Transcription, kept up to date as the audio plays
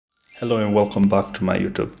Hello and welcome back to my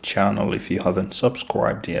YouTube channel. If you haven't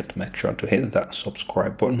subscribed yet, make sure to hit that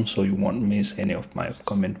subscribe button so you won't miss any of my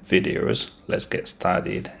upcoming videos. Let's get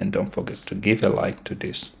started, and don't forget to give a like to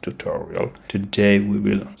this tutorial. Today we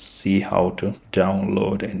will see how to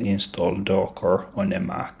download and install Docker on a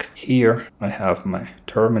Mac. Here I have my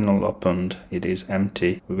terminal opened. It is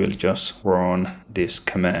empty. We will just run this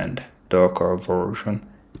command, Docker version.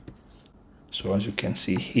 So as you can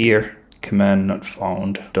see here, command not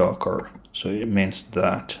found Docker, so it means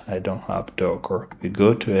that I don't have Docker. We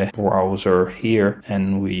go to a browser here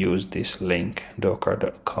and we use this link,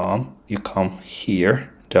 docker.com. You come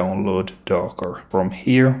here, download Docker. From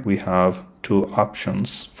here we have two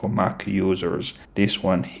options for Mac users. This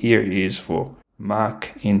one here is for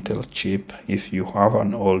Mac Intel chip if you have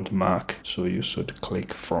an old Mac, so you should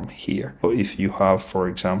click from here. Or if you have, for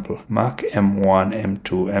example, Mac M1,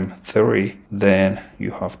 M2, M3, then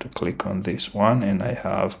you have to click on this one, and I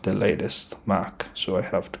have the latest Mac, so I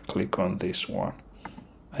have to click on this one.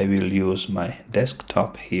 I will use my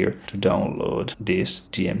desktop here to download this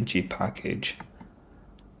DMG package.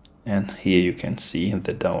 And here you can see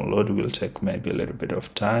the download will take maybe a little bit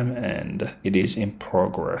of time, and it is in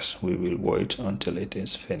progress. We will wait until it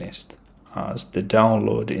is finished. As the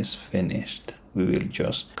download is finished, we will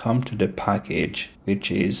just come to the package,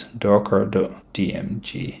 which is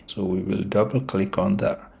docker.dmg. So we will double click on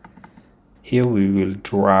that. Here we will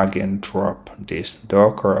drag and drop this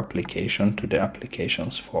Docker application to the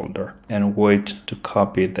applications folder and wait to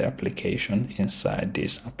copy the application inside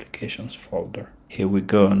this applications folder. Here we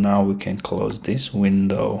go. Now we can close this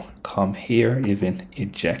window, come here, even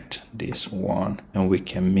eject this one, and we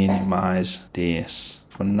can minimize this.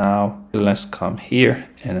 For now, let's come here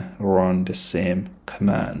and run the same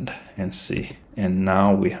command and see. And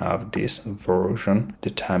now we have this version the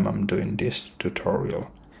time I'm doing this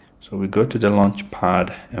tutorial. So we go to the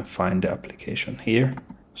launchpad and find the application here.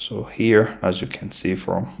 So here, as you can see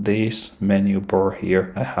from this menu bar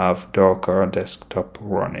here, I have Docker desktop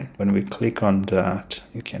running. When we click on that,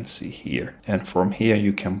 you can see here. And from here,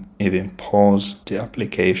 you can even pause the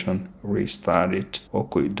application, restart it, or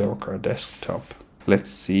quit Docker desktop.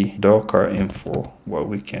 Let's see Docker info, what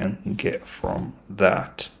we can get from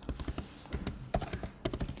that.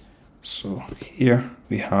 So here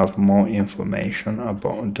we have more information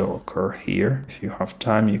about Docker here. If you have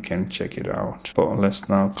time, you can check it out. But let's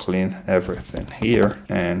now clean everything here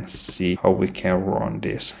and see how we can run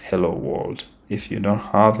this hello world. If you don't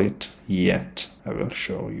have it yet, I will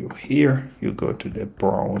show you here. You go to the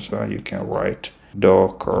browser, you can write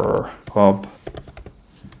Docker hub.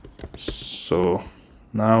 So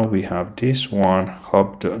now we have this one,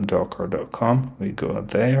 hub.docker.com. We go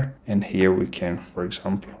there, and here we can, for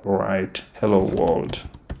example, write hello world.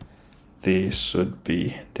 This should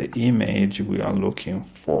be the image we are looking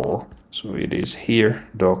for. So it is here,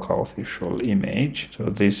 Docker official image. So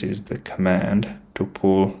this is the command to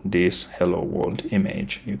pull this hello world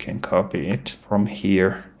image. You can copy it from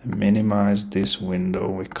here, minimize this window.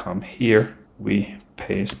 We come here, we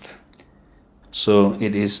paste. So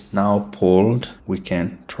it is now pulled. We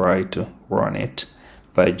can try to run it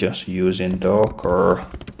by just using Docker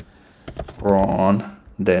run,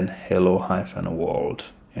 then hello-world,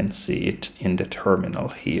 and see it in the terminal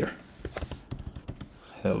here.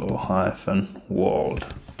 Hello-world.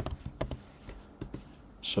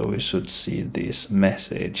 So we should see this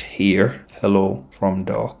message here, hello from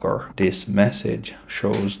Docker. This message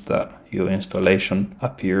shows that your installation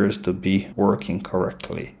appears to be working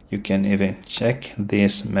correctly. You can even check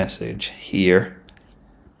this message here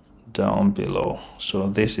down below. So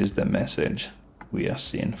this is the message we are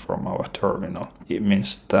seeing from our terminal. It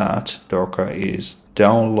means that Docker is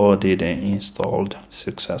downloaded and installed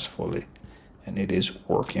successfully, and it is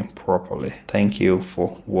working properly. Thank you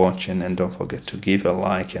for watching, and don't forget to give a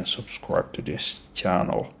like and subscribe to this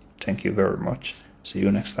channel. Thank you very much. See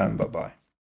you next time. Bye bye.